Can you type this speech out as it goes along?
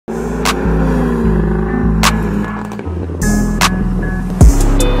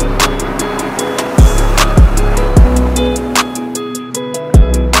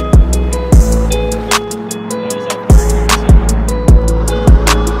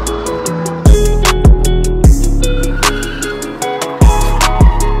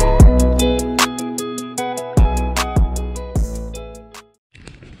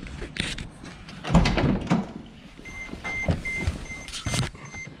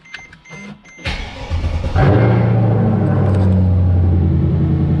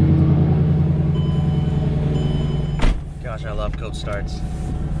episode starts.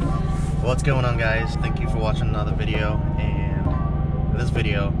 What's going on, guys? Thank you for watching another video, and in this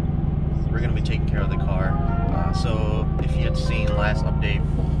video we're going to be taking care of the car. So if you had seen last update,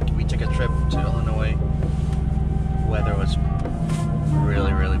 we took a trip to Illinois. Weather was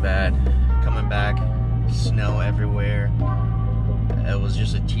really bad. Coming back, snow everywhere. It was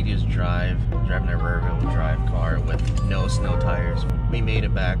just a tedious drive, driving a rear-wheel drive car with no snow tires. We made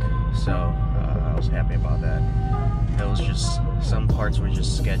it back, so I was happy about that. It was just, some parts were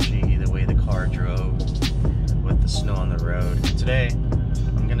just sketchy, the way the car drove with the snow on the road. Today,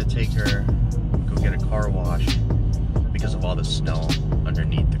 I'm gonna take her, go get a car wash because of all the snow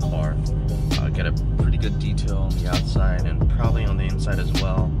underneath the car. Get a pretty good detail on the outside and probably on the inside as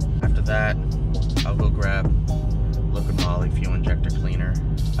well. After that, I'll go grab Liqui Moly fuel injector cleaner.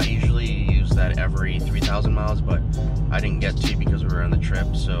 I usually use that every 3,000 miles, but I didn't get to because we were on the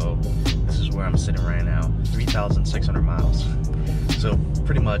trip, so this is where I'm sitting right now, 3,600 miles. So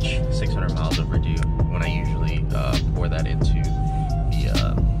pretty much 600 miles overdue when I usually pour that into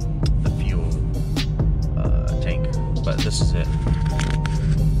the fuel tank, but this is it.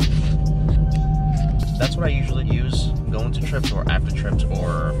 That's what I usually use going to trips or after trips,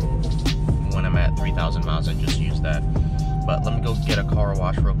 or when I'm at 3,000 miles, I just use that. But let me go get a car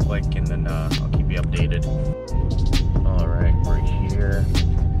wash real quick, and then I'll keep you updated. Alright, we're here.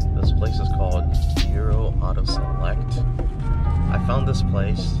 This place is called Euro Auto Select. I found this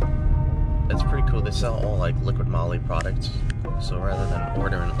place. It's pretty cool. They sell all like Liqui Moly products. So rather than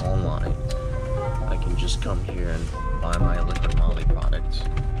ordering online, I can just come here and buy my Liqui Moly products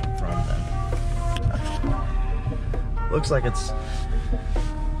from them. Looks like it's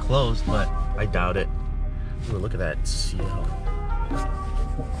closed, but I doubt it. Ooh, look at that seal.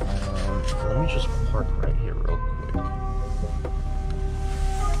 Let me just park right here real quick,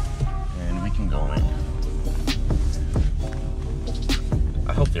 and we can go in.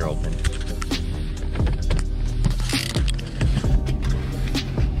 I hope they're open.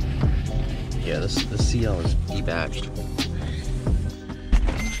 Yeah, the CL is e-badged.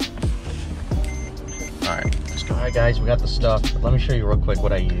 Alright, let's go. Alright guys, we got the stuff. Let me show you real quick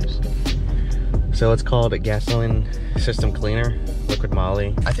what I use. So it's called a gasoline system cleaner, Liqui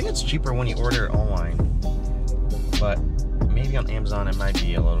Moly. I think it's cheaper when you order it online, but maybe on Amazon it might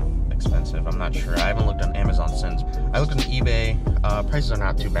be a little expensive. I'm not sure. I haven't looked on Amazon since. I looked on eBay. Prices are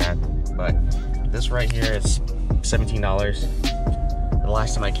not too bad, but this right here is $17. The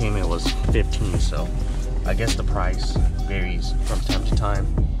last time I came it was $15, so I guess the price varies from time to time,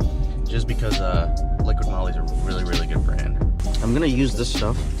 just because Liqui Moly is a really good brand. I'm gonna use this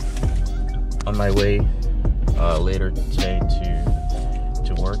stuff on my way later today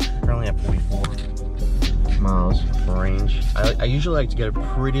to work. Currently at 44 miles range. I usually like to get it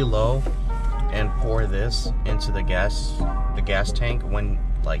pretty low and pour this into the gas tank when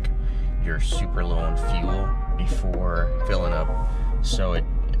like you're super low on fuel before filling up, so it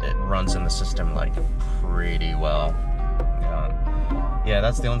runs in the system like pretty well. Yeah,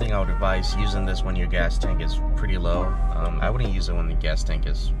 that's the only thing I would advise, using this when your gas tank is pretty low. I wouldn't use it when the gas tank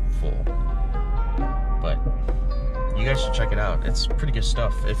is full, but you guys should check it out. It's pretty good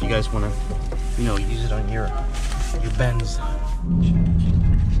stuff if you guys want to, you know, use it on your Benz.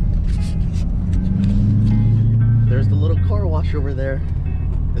 There's the little car wash over there.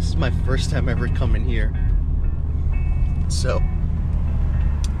 This is my first time ever coming here, so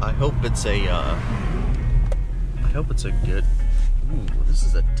I hope it's a good. Ooh, this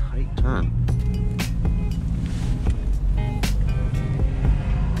is a tight turn.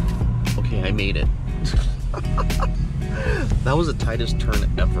 Okay, I made it. That was the tightest turn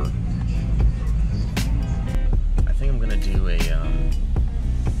ever. I think I'm gonna do a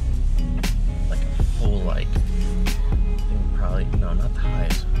like a full, like, I think probably, no, not the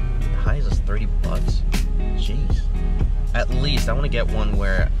highest. The highest is 30 bucks. Jeez. At least I want to get one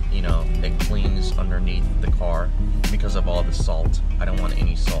where, you know, it cleans underneath the car because of all the salt. I don't want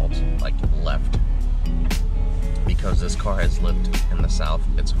any salt like left, because this car has lived in the South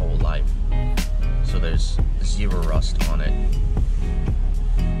its whole life, so there's zero rust on it.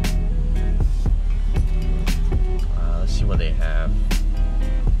 Let's see what they have.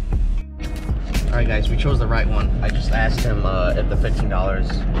 Alright guys, we chose the right one. I just asked him if the $15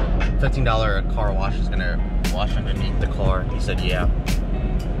 car wash is gonna wash underneath the car. He said yeah.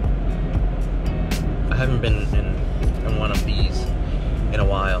 I haven't been in one of these in a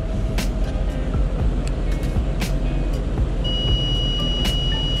while.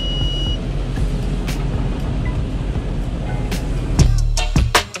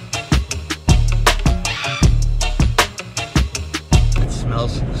 It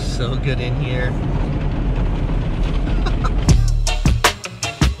smells so good in here.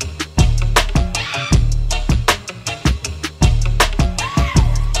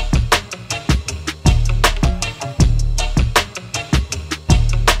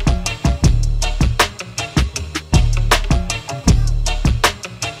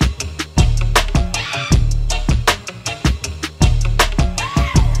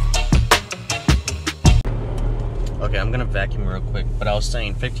 Okay, I'm gonna vacuum real quick, but I was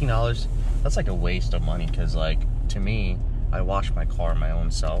saying $15, that's like a waste of money, because like, to me, I wash my car my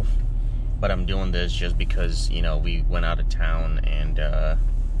own self, but I'm doing this just because, you know, we went out of town, and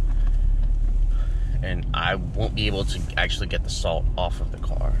I won't be able to actually get the salt off of the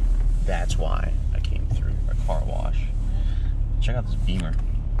car. That's why I came through a car wash. Check out this Beamer.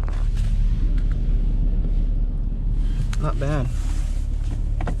 Not bad.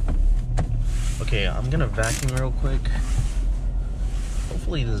 Okay, I'm gonna vacuum real quick.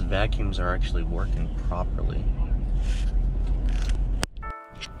 Hopefully these vacuums are actually working properly.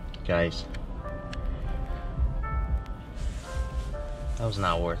 Guys, that was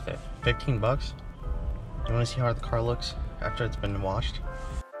not worth it. 15 bucks? You wanna see how the car looks after it's been washed?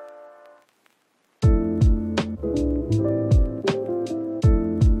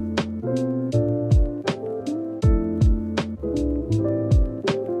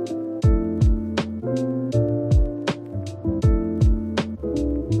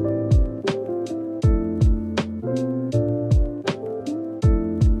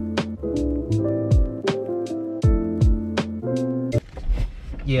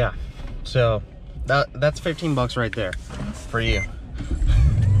 Yeah, so that's 15 bucks right there for you.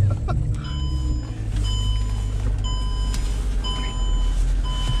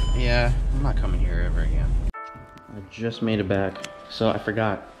 Yeah, I'm not coming here ever again. I just made it back. So I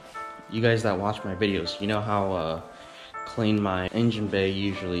forgot, you guys that watch my videos, you know how clean my engine bay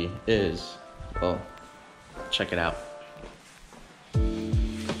usually is. Well, check it out.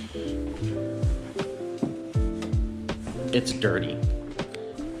 It's dirty.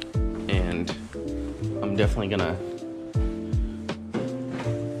 And I'm definitely gonna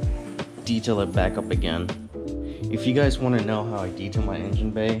detail it back up again. If you guys want to know how I detail my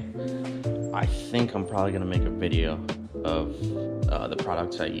engine bay, I think I'm probably gonna make a video of the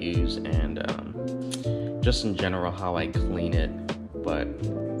products I use and just in general how I clean it. But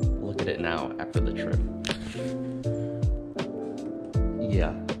look at it now after the trip.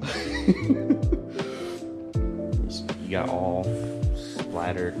 Yeah. You got all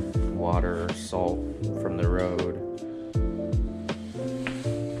splattered water, salt from the road.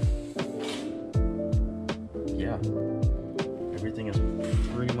 Yeah, everything is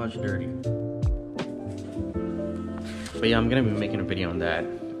pretty much dirty. But yeah, I'm gonna be making a video on that.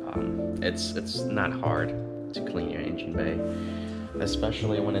 It's not hard to clean your engine bay,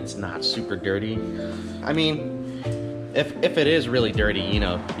 especially when it's not super dirty. I mean, if it is really dirty, you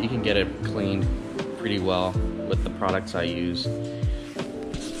know, you can get it cleaned pretty well with the products I use.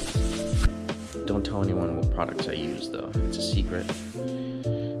 Don't tell anyone what products I use though, it's a secret.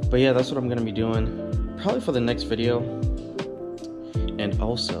 But yeah, that's what I'm gonna be doing probably for the next video. And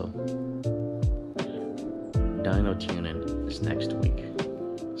also, dyno tuning is next week,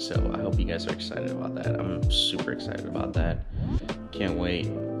 so I hope you guys are excited about that. I'm super excited about that, can't wait.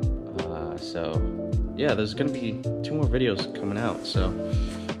 So yeah, there's gonna be 2 more videos coming out. So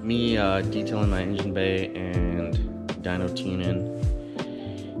me detailing my engine bay and dyno tuning,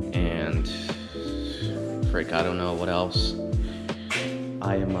 and frick, I don't know what else.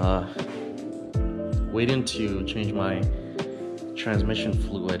 I am waiting to change my transmission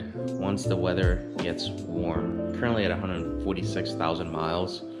fluid once the weather gets warm. Currently at 146,000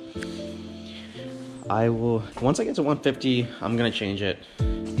 miles. Once I get to 150, I'm gonna change it.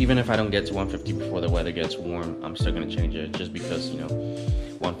 Even if I don't get to 150 before the weather gets warm, I'm still gonna change it, just because, you know,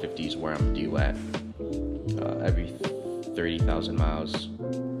 150 is where I'm due at. Every 30,000 miles,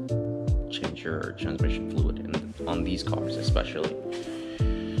 change your transmission fluid, on these cars especially.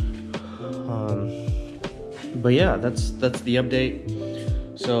 But yeah, that's the update.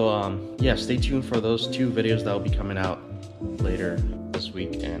 So yeah, stay tuned for those 2 videos that will be coming out later this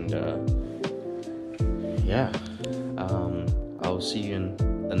week. And yeah, I'll see you in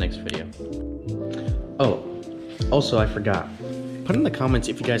the next video. Oh, also I forgot, put in the comments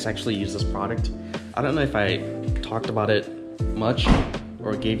if you guys actually use this product. I don't know if I talked about it much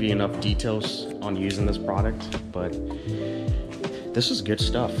or gave you enough details on using this product, but this is good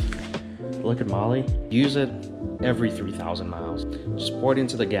stuff. Liqui Moly, use it every 3,000 miles. Just pour it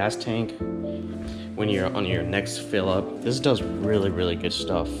into the gas tank when you're on your next fill up. This does really good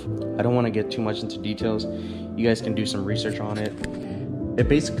stuff. I don't want to get too much into details. You guys can do some research on it. It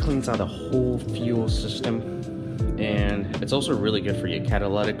basically cleans out the whole fuel system, and it's also really good for your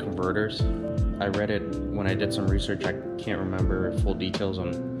catalytic converters. I read it when I did some research. I can't remember full details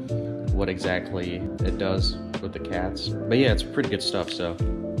on what exactly it does with the cats, but yeah, it's pretty good stuff. So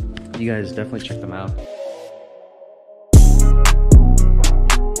you guys definitely check them out.